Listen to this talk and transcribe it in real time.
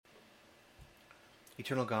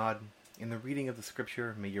Eternal God, in the reading of the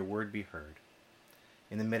Scripture, may your word be heard.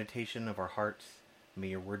 In the meditation of our hearts, may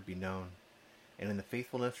your word be known. And in the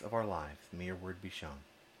faithfulness of our lives, may your word be shown.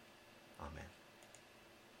 Amen.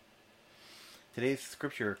 Today's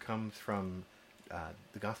Scripture comes from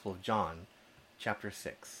the Gospel of John, chapter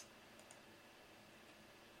 6.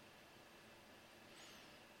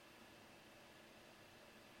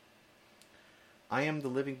 I am the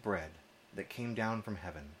living bread that came down from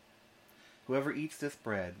heaven. Whoever eats this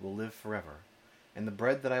bread will live forever, and the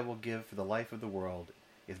bread that I will give for the life of the world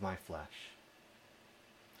is my flesh.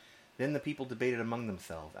 Then the people debated among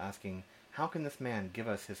themselves, asking, "How can this man give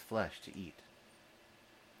us his flesh to eat?"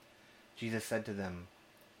 Jesus said to them,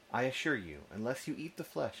 "I assure you, unless you eat the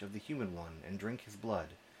flesh of the human one and drink his blood,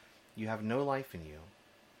 you have no life in you.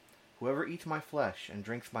 Whoever eats my flesh and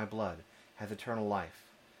drinks my blood has eternal life,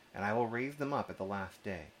 and I will raise them up at the last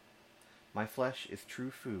day. My flesh is true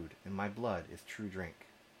food, and my blood is true drink.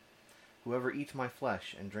 Whoever eats my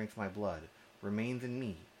flesh and drinks my blood remains in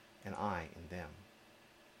me, and I in them.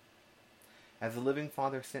 As the living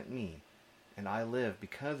Father sent me, and I live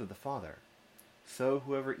because of the Father, so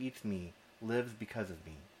whoever eats me lives because of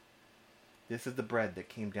me. This is the bread that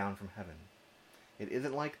came down from heaven. It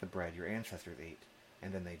isn't like the bread your ancestors ate,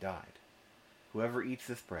 and then they died. Whoever eats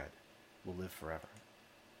this bread will live forever."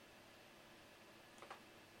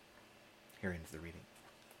 Here ends the reading.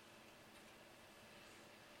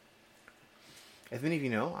 As many of you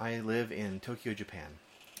know, I live in Tokyo, Japan,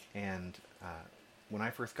 and when I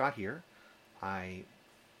first got here, I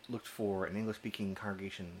looked for an English-speaking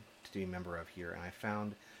congregation to be a member of here, and I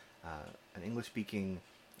found an English-speaking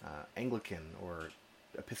Anglican or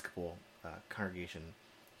Episcopal congregation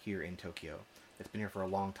here in Tokyo that's been here for a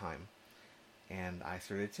long time, and I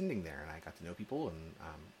started attending there, and I got to know people, and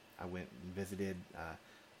I went and visited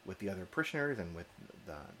with the other parishioners and with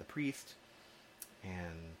the priest,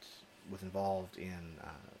 and was involved in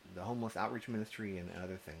the homeless outreach ministry and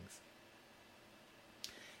other things.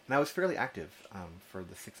 And I was fairly active for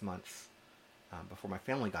the 6 months before my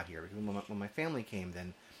family got here. Because when my family came,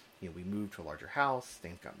 then we moved to a larger house.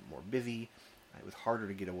 Things got more busy. It was harder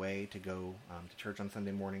to get away to go to church on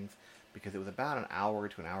Sunday mornings because it was about an hour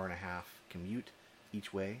to an hour and a half commute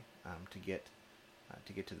each way to get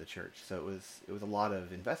to the church. So it was a lot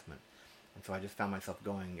of investment, and so I just found myself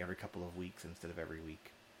going every couple of weeks instead of every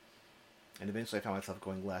week. And eventually I found myself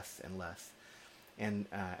going less and less. And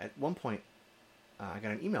at one point, I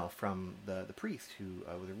got an email from the priest, who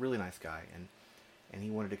was a really nice guy, and he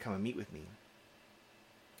wanted to come and meet with me,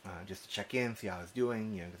 just to check in, see how I was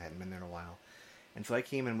doing, because I hadn't been there in a while. And so I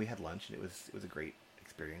came and we had lunch, and it was a great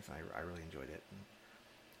experience. I really enjoyed it. And,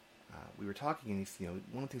 we were talking, and he's, one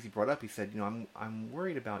of the things he brought up, he said, I'm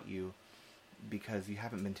worried about you because you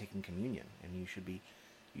haven't been taking communion, and you should be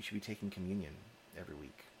taking communion every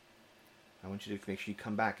week. I want you to make sure you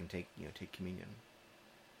come back and take communion.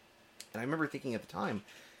 And I remember thinking at the time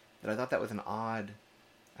that I thought that was an odd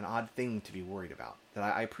thing to be worried about. That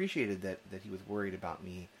I appreciated that he was worried about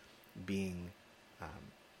me being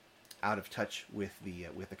out of touch with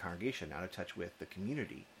the congregation, out of touch with the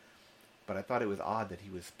community. But I thought it was odd that he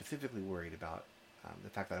was specifically worried about the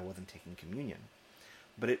fact that I wasn't taking communion.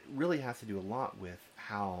 But it really has to do a lot with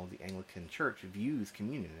how the Anglican Church views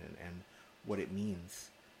communion and what it means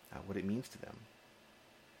to them.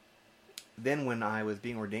 Then when I was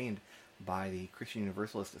being ordained by the Christian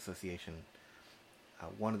Universalist Association,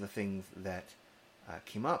 one of the things that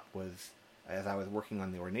came up was, as I was working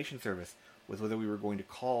on the ordination service, was whether we were going to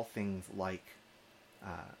call things like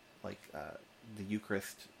the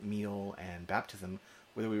Eucharist, meal, and baptism,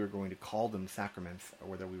 whether we were going to call them sacraments or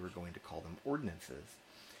whether we were going to call them ordinances.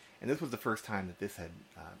 And this was the first time that this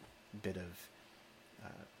bit of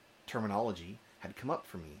terminology had come up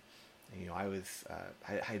for me. I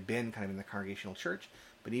had been kind of in the Congregational Church,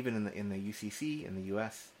 but even in the UCC in the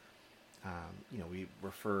U.S., we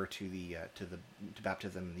refer to to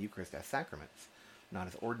baptism and the Eucharist as sacraments, not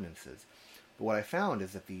as ordinances. But what I found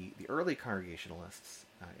is that the early Congregationalists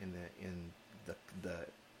in the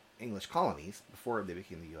English colonies, before they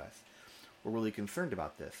became the U.S., were really concerned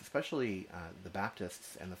about this, especially the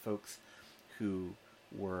Baptists and the folks who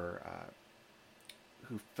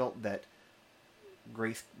felt that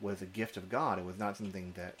grace was a gift of God. It was not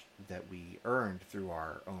something that we earned through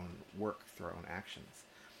our own work, through our own actions.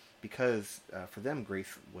 Because for them,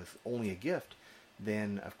 grace was only a gift,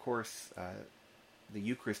 then, of course, the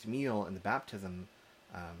Eucharist meal and the baptism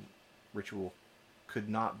ritual could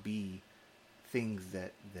not be things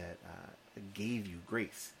that gave you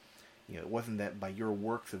grace. It wasn't that by your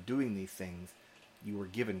works of doing these things you were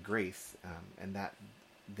given grace, and that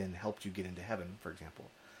then helped you get into heaven, for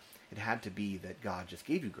example. It had to be that God just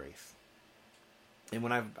gave you grace. And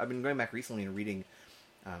when I've been going back recently and reading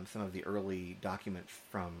some of the early documents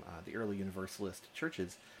from the early Universalist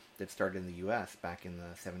churches that started in the U.S. back in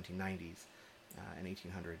the 1790s and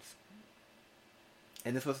 1800s.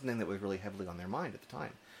 And this was something that was really heavily on their mind at the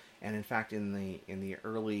time. And in fact, in the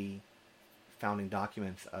early founding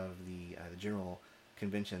documents of the General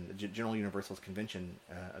Convention, the General Universalist Convention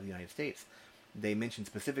of the United States, they mention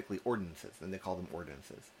specifically ordinances, and they call them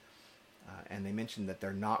ordinances. And they mention that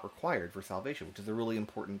they're not required for salvation, which is a really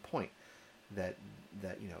important point. That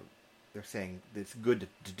they're saying that it's good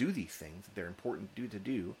to do these things, that they're important to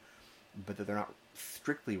do, but that they're not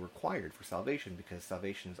strictly required for salvation, because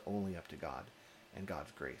salvation is only up to God and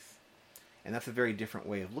God's grace. And that's a very different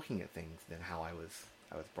way of looking at things than how I was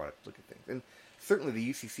brought up to look at things. And certainly the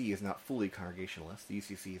UCC is not fully Congregationalist. The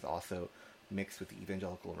UCC is also mixed with the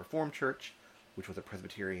Evangelical and Reformed Church, which was a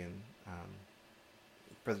Presbyterian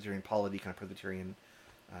polity, kind of Presbyterian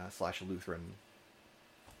 / Lutheran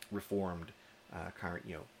Reformed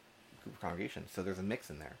group of congregations. So there's a mix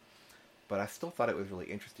in there. But I still thought it was really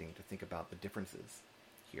interesting to think about the differences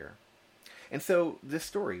here. And so this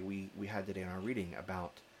story we had today in our reading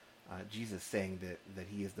about Jesus saying that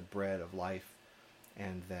he is the bread of life,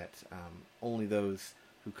 and that only those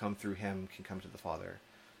who come through him can come to the Father.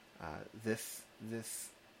 This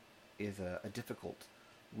is a difficult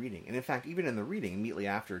reading. And in fact, even in the reading, immediately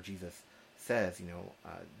after Jesus says,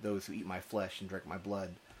 those who eat my flesh and drink my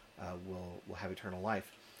blood will have eternal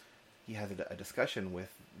life, he has a discussion with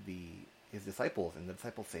his disciples, and the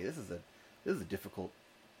disciples say, this is a difficult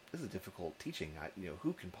teaching.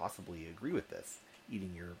 Who can possibly agree with this?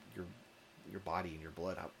 Eating your body and your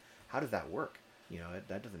blood. How does that work?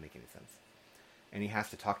 That doesn't make any sense. And he has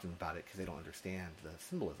to talk to them about it because they don't understand the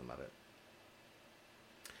symbolism of it.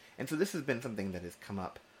 And so this has been something that has come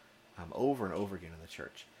up over and over again in the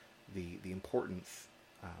church. The importance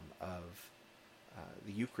of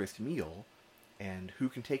the Eucharist meal, and who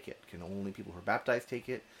can take it. Can only people who are baptized take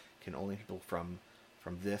it? Can only people from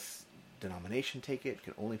this denomination take it?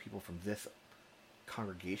 Can only people from this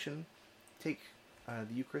congregation take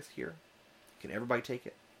the Eucharist here? Can everybody take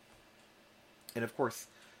it? And of course,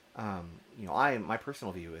 my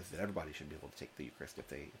personal view is that everybody should be able to take the Eucharist if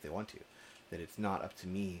they want to. That it's not up to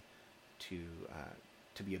me to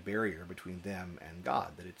be a barrier between them and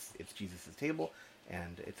God. That it's Jesus' table,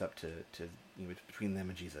 and it's up to between them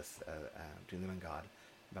and Jesus, between them and God,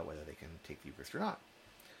 about whether they can take the Eucharist or not,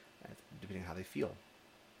 depending on how they feel.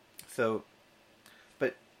 So,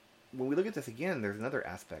 but when we look at this again, there's another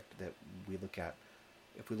aspect that we look at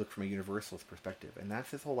if we look from a Universalist perspective, and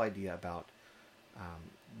that's this whole idea about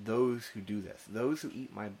those who do this, those who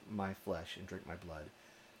eat my flesh and drink my blood,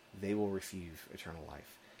 they will receive eternal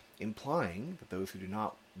life, implying that those who do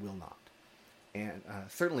not will not. And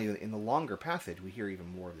certainly in the longer passage, we hear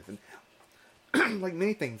even more of this. And like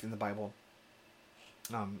many things in the Bible,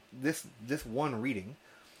 this one reading,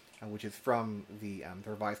 which is from the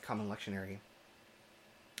Revised Common Lectionary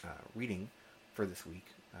reading for this week,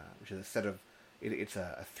 which is a set of, it's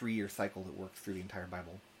a 3-year cycle that works through the entire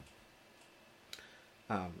Bible.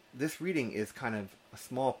 This reading is kind of a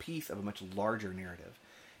small piece of a much larger narrative.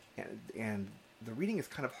 And the reading is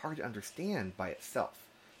kind of hard to understand by itself.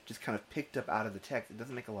 Just kind of picked up out of the text. It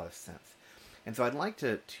doesn't make a lot of sense. And so I'd like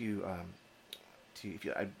to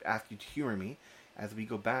I'd ask you to humor me as we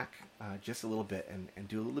go back just a little bit and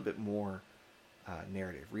do a little bit more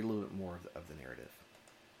narrative, read a little bit more of the narrative.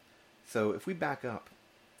 So if we back up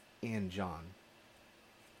in John,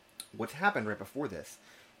 what's happened right before this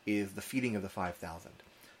is the feeding of the 5,000.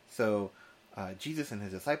 So Jesus and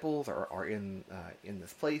his disciples are in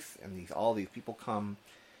this place, and all these people come,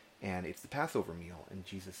 and it's the Passover meal, and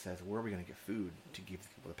Jesus says, where are we going to get food to give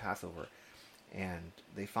people the Passover? And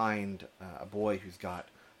they find a boy who's got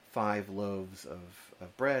 5 loaves of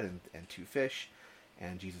bread and 2 fish,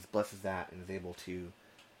 and Jesus blesses that and is able to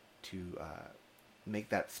make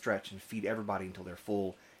that stretch and feed everybody until they're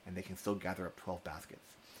full, and they can still gather up 12 baskets.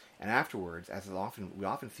 And afterwards, as we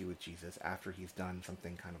often see with Jesus, after he's done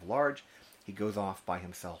something kind of large, he goes off by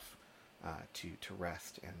himself to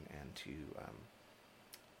rest and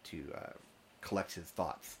to collect his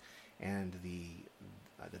thoughts. And the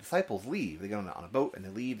disciples leave. They get on a boat and they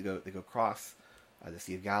leave. They go across the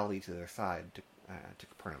Sea of Galilee to their side to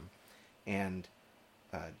Capernaum. And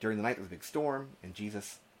during the night there's a big storm, and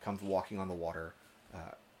Jesus comes walking on the water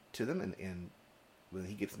to them. And when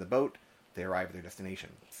he gets in the boat, they arrive at their destination.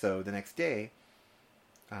 So the next day,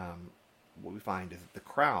 what we find is that the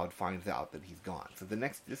crowd finds out that he's gone. So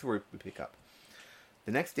this is where we pick up.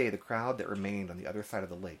 The next day, the crowd that remained on the other side of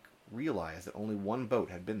the lake realized that only one boat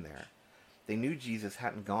had been there. They knew Jesus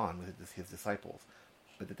hadn't gone with his disciples,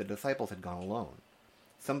 but that the disciples had gone alone.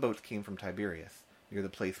 Some boats came from Tiberias, near the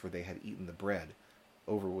place where they had eaten the bread,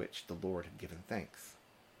 over which the Lord had given thanks.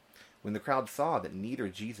 When the crowd saw that neither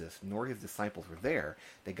Jesus nor his disciples were there,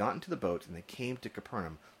 they got into the boats and they came to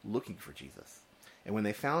Capernaum looking for Jesus. And when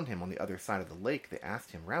they found him on the other side of the lake, they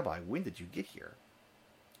asked him, "Rabbi, when did you get here?"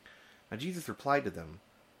 Now Jesus replied to them,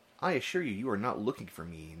 "I assure you, you are not looking for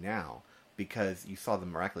me now because you saw the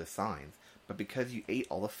miraculous signs, but because you ate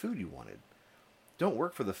all the food you wanted. Don't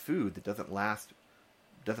work for the food that doesn't last,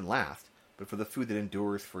 but for the food that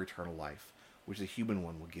endures for eternal life, which the human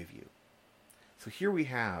one will give you." So here we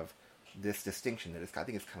have this distinction that I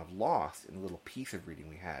think is kind of lost in a little piece of reading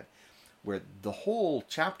we had, where the whole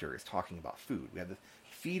chapter is talking about food. We have the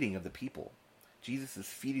feeding of the people. Jesus is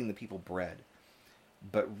feeding the people bread.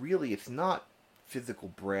 But really, it's not physical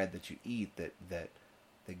bread that you eat that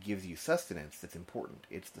gives you sustenance that's important.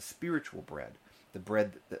 It's the spiritual bread, the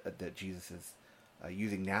bread that Jesus is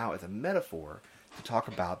using now as a metaphor to talk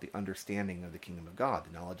about the understanding of the kingdom of God,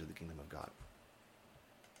 the knowledge of the kingdom of God.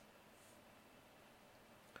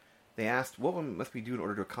 They asked, "What must we do in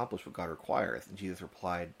order to accomplish what God requires?" And Jesus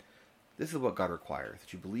replied, "This is what God requires,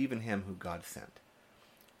 that you believe in him who God sent."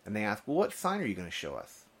 And they asked, "Well, what sign are you going to show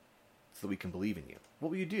us so that we can believe in you? What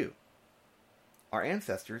will you do?" "Our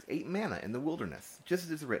ancestors ate manna in the wilderness, just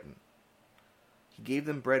as it is written. He gave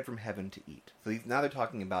them bread from heaven to eat." So now they're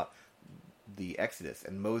talking about the Exodus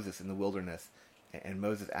and Moses in the wilderness, and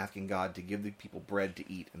Moses asking God to give the people bread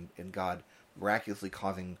to eat, and God miraculously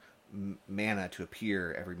causing manna to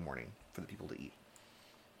appear every morning for the people to eat.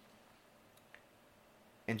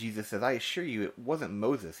 And Jesus says, "I assure you, it wasn't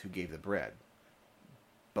Moses who gave the bread,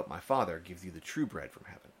 but my Father gives you the true bread from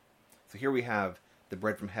heaven." So here we have the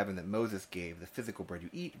bread from heaven that Moses gave, the physical bread you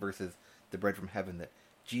eat, versus the bread from heaven that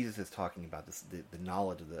Jesus is talking about, the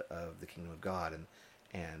knowledge of the kingdom of God,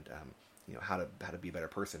 and how to be a better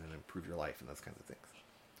person and improve your life and those kinds of things.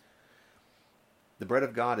 The bread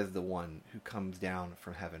of God is the one who comes down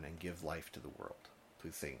from heaven and gives life to the world.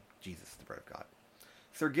 Please sing, "Jesus, the bread of God."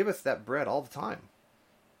 "Sir, give us that bread all the time."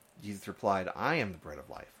 Jesus replied, "I am the bread of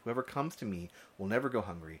life. Whoever comes to me will never go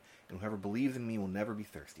hungry, and whoever believes in me will never be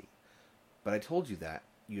thirsty. But I told you that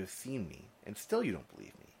you have seen me, and still you don't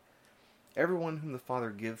believe me. Everyone whom the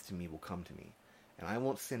Father gives to me will come to me, and I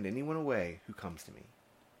won't send anyone away who comes to me.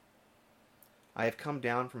 I have come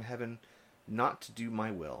down from heaven not to do my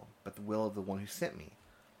will, but the will of the one who sent me.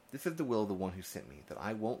 This is the will of the one who sent me, that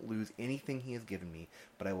I won't lose anything he has given me,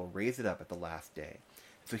 but I will raise it up at the last day."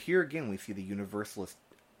 So here again we see the Universalist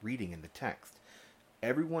reading in the text.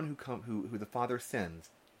 Everyone who the Father sends,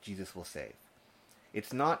 Jesus will save.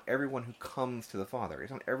 It's not everyone who comes to the Father.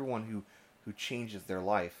 It's not everyone who changes their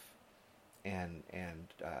life and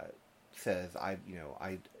says,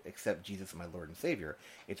 I accept Jesus as my Lord and Savior.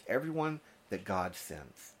 It's everyone that God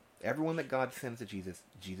sends. Everyone that God sends to Jesus,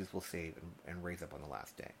 Jesus will save and raise up on the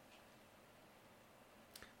last day.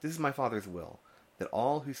 "This is my Father's will, that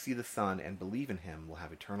all who see the Son and believe in him will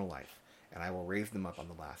have eternal life, and I will raise them up on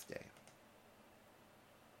the last day."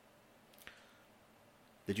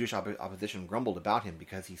 The Jewish opposition grumbled about him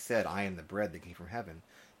because he said, "I am the bread that came from heaven."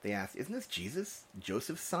 They asked, "Isn't this Jesus,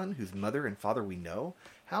 Joseph's son, whose mother and father we know?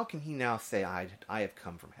 How can he now say, I have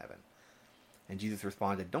come from heaven?" And Jesus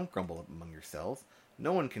responded, "Don't grumble among yourselves.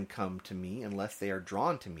 No one can come to me unless they are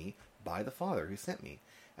drawn to me by the Father who sent me,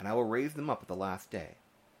 and I will raise them up at the last day."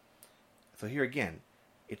 So here again,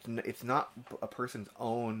 it's not a person's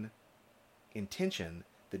own intention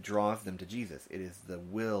that draws them to Jesus. It is the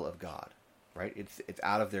will of God, right? It's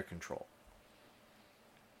out of their control.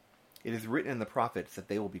 "It is written in the prophets that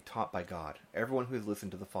they will be taught by God. Everyone who has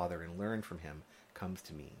listened to the Father and learned from him comes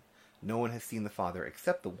to me. No one has seen the Father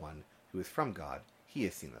except the one who is from God. He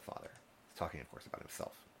has seen the Father." He's talking, of course, about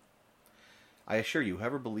himself. "I assure you,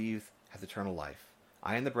 whoever believes has eternal life.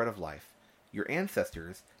 I am the bread of life. Your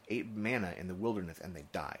ancestors ate manna in the wilderness and they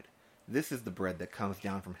died. This is the bread that comes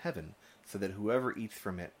down from heaven, so that whoever eats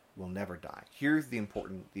from it will never die." Here's the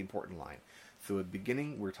important line. So at the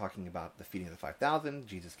beginning, we're talking about the feeding of the 5,000,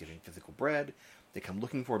 Jesus giving physical bread. They come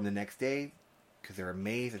looking for him the next day because they're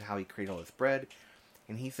amazed at how he created all this bread.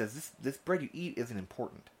 And he says, this bread you eat isn't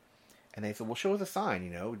important. And they said, "Well, show us a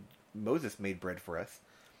sign, Moses made bread for us."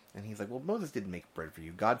 And he's like, "Well, Moses didn't make bread for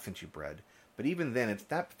you. God sent you bread. But even then, it's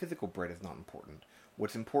that physical bread is not important.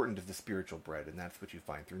 What's important is the spiritual bread, and that's what you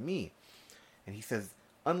find through me." And he says,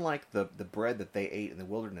 unlike the bread that they ate in the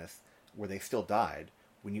wilderness, where they still died,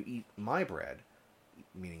 when you eat my bread,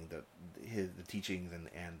 meaning the teachings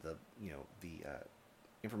and the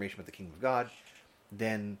information about the kingdom of God,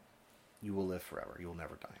 then you will live forever. You will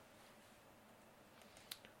never die.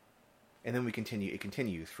 And then it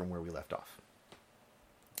continues from where we left off.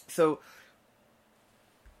 So,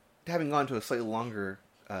 having gone to a slightly longer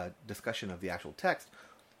discussion of the actual text,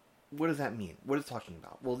 what does that mean? What is it talking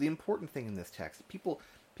about? Well, the important thing in this text, people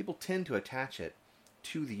tend to attach it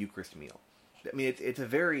to the Eucharist meal. I mean, it's a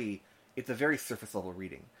very surface level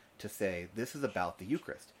reading to say this is about the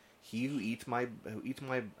Eucharist. He who eats my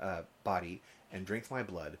body and drinks my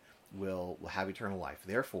blood will have eternal life.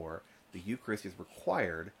 Therefore, the Eucharist is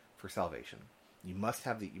required for salvation. You must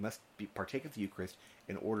partake of the Eucharist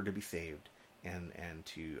in order to be saved and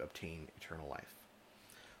to obtain eternal life.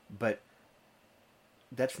 But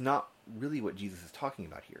that's not really what Jesus is talking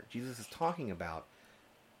about here. Jesus is talking about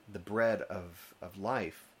the bread of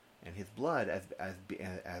life and his blood as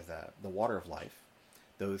the water of life.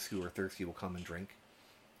 Those who are thirsty will come and drink.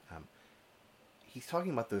 He's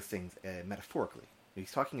talking about those things metaphorically.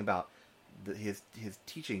 He's talking about his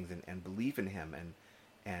teachings and belief in him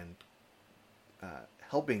and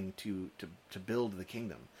helping to build the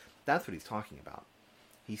kingdom. That's what he's talking about.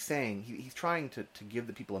 He's saying he's trying to give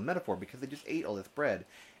the people a metaphor because they just ate all this bread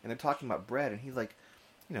and they're talking about bread, and he's like,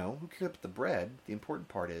 who cares about the bread? The important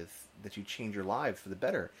part is that you change your lives for the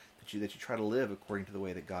better, that you try to live according to the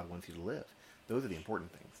way that God wants you to live. Those are the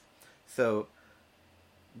important things. So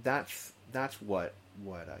that's what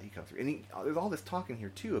he comes through. And there's all this talk in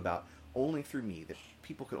here too about only through me, that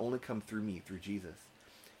people can only come through me, through Jesus.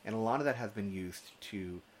 And a lot of that has been used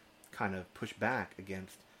to kind of push back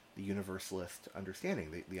against the Universalist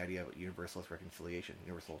understanding, the idea of universal reconciliation,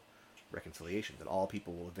 that all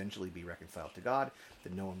people will eventually be reconciled to God,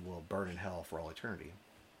 that no one will burn in hell for all eternity.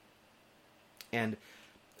 And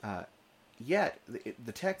yet,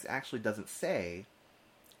 the text actually doesn't say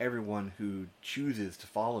everyone who chooses to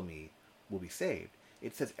follow me will be saved.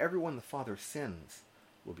 It says everyone the Father sends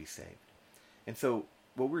will be saved. And so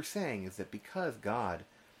what we're saying is that because God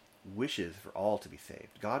wishes for all to be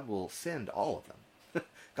saved, God will send all of them.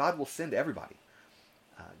 God will send everybody.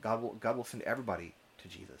 God will send everybody to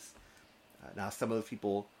Jesus. Now, some of those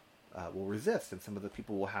people will resist, and some of the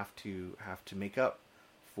people will have to make up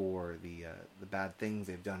for the bad things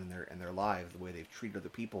they've done in their lives, the way they've treated other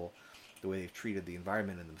people, the way they've treated the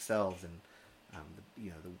environment and themselves, and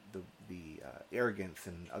the arrogance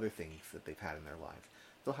and other things that they've had in their lives.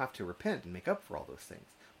 They'll have to repent and make up for all those things,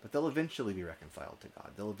 but they'll eventually be reconciled to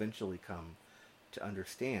God. They'll eventually come to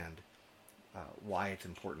understand why it's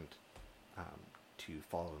important to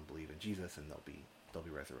follow and believe in Jesus, and they'll be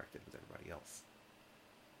resurrected with everybody else.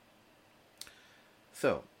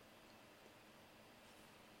 So,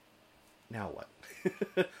 now what?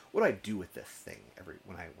 What do I do with this thing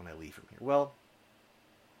when I leave from here? Well,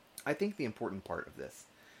 I think the important part of this,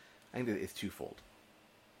 is twofold.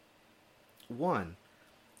 One,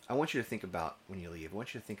 I want you to think about, when you leave, I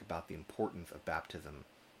want you to think about the importance of baptism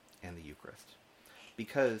and the Eucharist.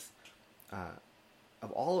 Because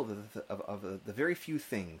of all of the very few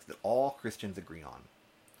things that all Christians agree on,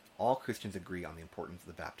 the importance of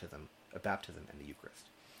the baptism and the Eucharist,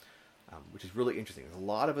 which is really interesting. There's a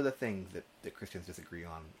lot of other things that Christians disagree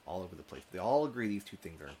on all over the place. They all agree these two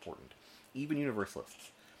things are important, even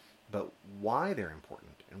Universalists. But why they're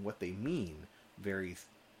important and what they mean varies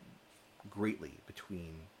greatly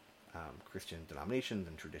between Christian denominations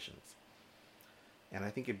and traditions. And I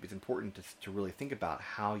think it's important to really think about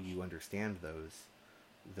how you understand those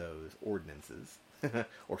ordinances,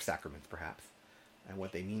 or sacraments perhaps, and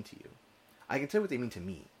what they mean to you. I can tell you what they mean to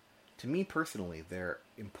me. To me personally, they're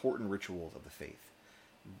important rituals of the faith.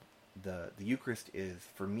 The Eucharist is,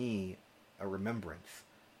 for me, a remembrance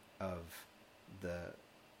of the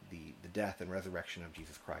death and resurrection of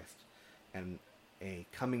Jesus Christ, and a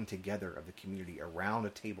coming together of the community around a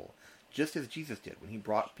table, just as Jesus did when he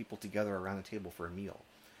brought people together around a table for a meal.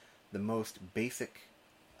 The most basic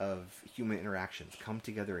of human interactions, come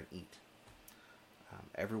together and eat.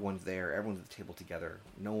 Everyone's there, everyone's at the table together.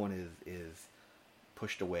 No one is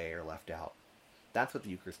pushed away or left out. That's what the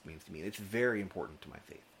Eucharist means to me, and it's very important to my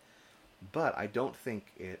faith. But I don't think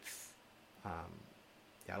it's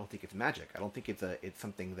magic. I don't think it's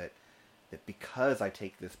something that because I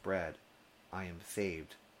take this bread, I am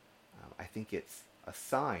saved. I think it's a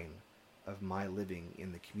sign of my living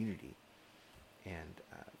in the community. And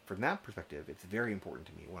from that perspective, it's very important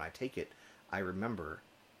to me. When I take it, I remember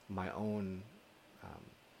my own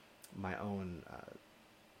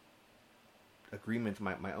agreements,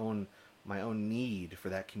 my own need for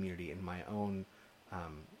that community, and my own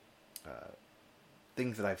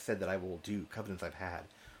things that I've said that I will do, covenants I've had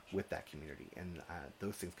with that community, and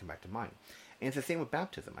those things come back to mind. And it's the same with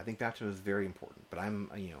baptism. I think baptism is very important, but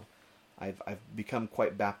I've become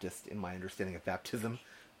quite Baptist in my understanding of baptism.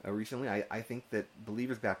 recently. I think that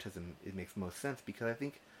believers' baptism, it makes most sense, because I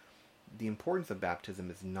think the importance of baptism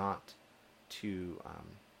is not to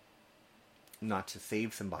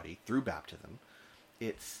save somebody through baptism.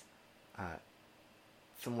 It's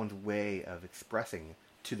someone's way of expressing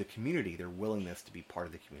to the community their willingness to be part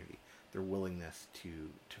of the community, their willingness to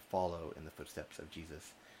follow in the footsteps of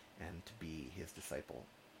Jesus and to be his disciple.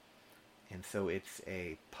 And so it's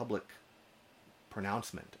a public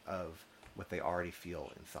pronouncement of what they already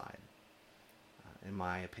feel inside. In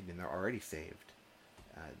my opinion, they're already saved.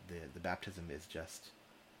 The baptism is just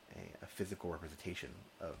a physical representation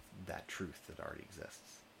of that truth that already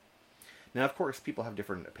exists. Now, of course, people have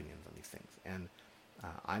different opinions on these things, and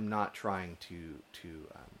I'm not trying to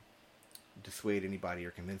dissuade anybody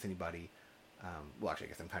or convince anybody. Well, actually, I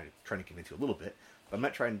guess I'm kind of trying to convince you a little bit, but I'm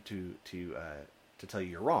not trying to tell you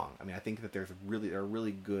you're wrong. I mean, I think that there are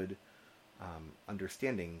really good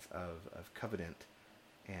understandings of covenant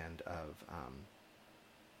and of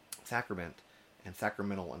sacrament and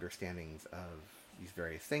sacramental understandings of these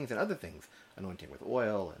various things and other things, anointing with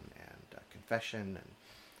oil and confession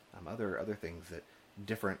and other things that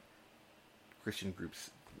different Christian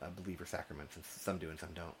groups believe are sacraments, and some do and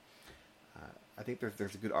some don't. I think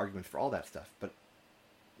there's a good argument for all that stuff, but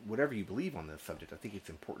whatever you believe on this subject, I think it's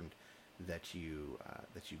important that you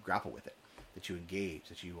grapple with it, that you engage,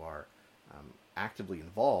 that you are actively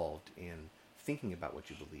involved in thinking about what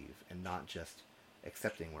you believe and not just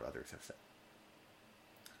accepting what others have said.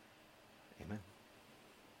 Amen.